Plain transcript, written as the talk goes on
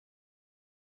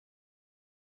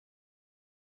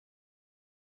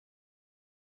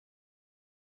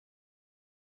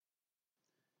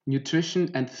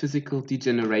Nutrition and Physical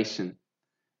Degeneration: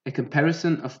 A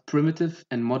Comparison of Primitive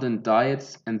and Modern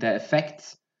Diets and Their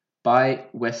Effects by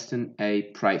Weston A.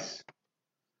 Price.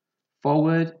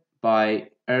 Foreword by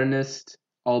Earnest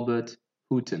Albert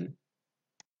Hooton.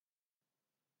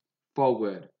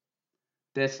 Foreword.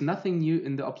 There's nothing new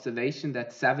in the observation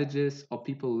that savages or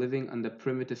people living under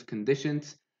primitive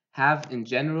conditions have in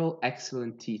general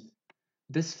excellent teeth.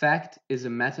 This fact is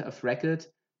a matter of record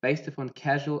based upon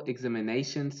casual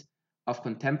examinations of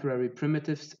contemporary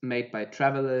primitives made by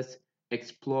travelers,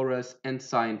 explorers, and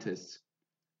scientists,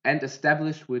 and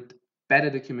established with better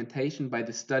documentation by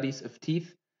the studies of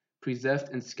teeth preserved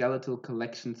in skeletal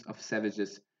collections of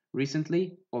savages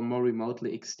recently or more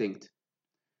remotely extinct.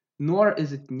 Nor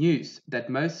is it news that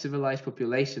most civilized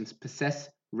populations possess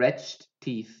wretched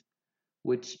teeth,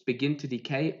 which begin to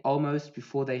decay almost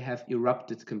before they have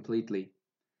erupted completely,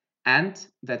 and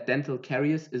that dental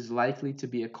caries is likely to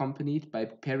be accompanied by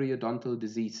periodontal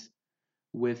disease,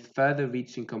 with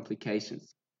further-reaching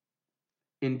complications.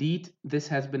 Indeed, this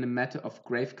has been a matter of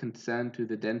grave concern to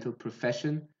the dental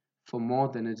profession for more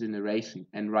than a generation,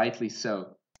 and rightly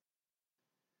so.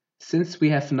 Since we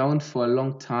have known for a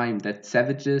long time that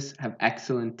savages have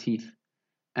excellent teeth,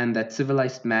 and that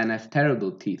civilized men have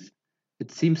terrible teeth,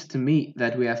 it seems to me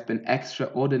that we have been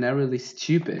extraordinarily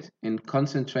stupid in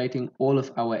concentrating all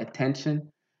of our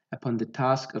attention upon the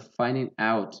task of finding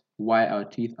out why our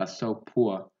teeth are so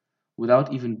poor,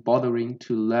 without even bothering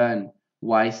to learn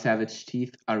why savage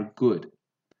teeth are good.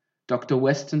 Dr.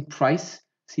 Weston Price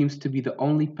seems to be the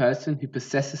only person who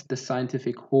possesses the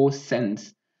scientific horse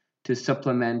sense to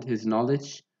supplement his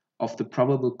knowledge of the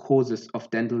probable causes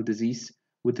of dental disease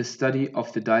with the study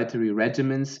of the dietary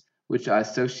regimens which are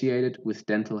associated with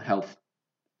dental health.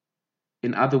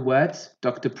 In other words,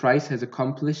 Dr. Price has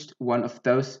accomplished one of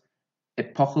those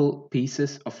epochal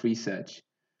pieces of research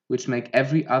which make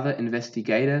every other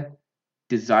investigator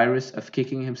desirous of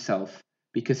kicking himself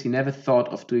because he never thought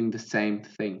of doing the same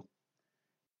thing.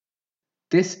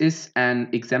 This is an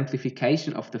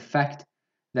exemplification of the fact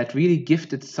that really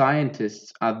gifted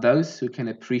scientists are those who can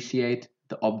appreciate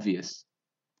the obvious.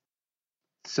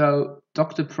 So,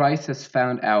 Dr. Price has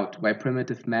found out why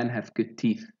primitive men have good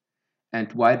teeth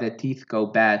and why their teeth go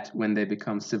bad when they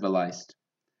become civilized.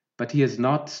 But he has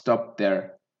not stopped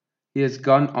there. He has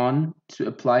gone on to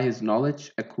apply his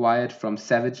knowledge acquired from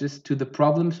savages to the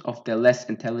problems of their less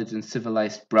intelligent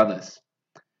civilized brothers.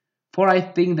 For I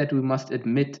think that we must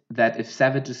admit that if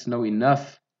savages know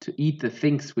enough to eat the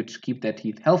things which keep their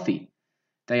teeth healthy,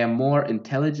 they are more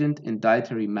intelligent in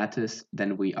dietary matters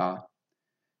than we are.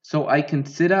 So I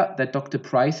consider that Dr.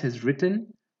 Price has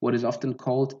written what is often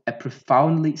called a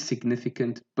profoundly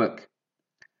significant book.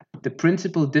 The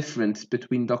principal difference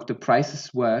between Dr.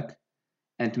 Price's work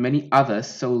and many others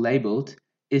so labeled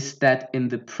is that in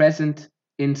the present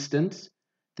instance,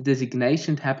 the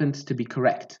designation happens to be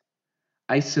correct.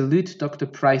 I salute Dr.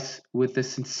 Price with the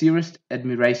sincerest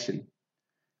admiration,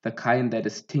 the kind that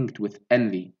is tinged with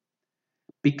envy,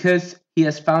 because he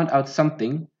has found out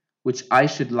something which I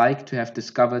should like to have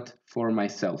discovered for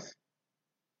myself.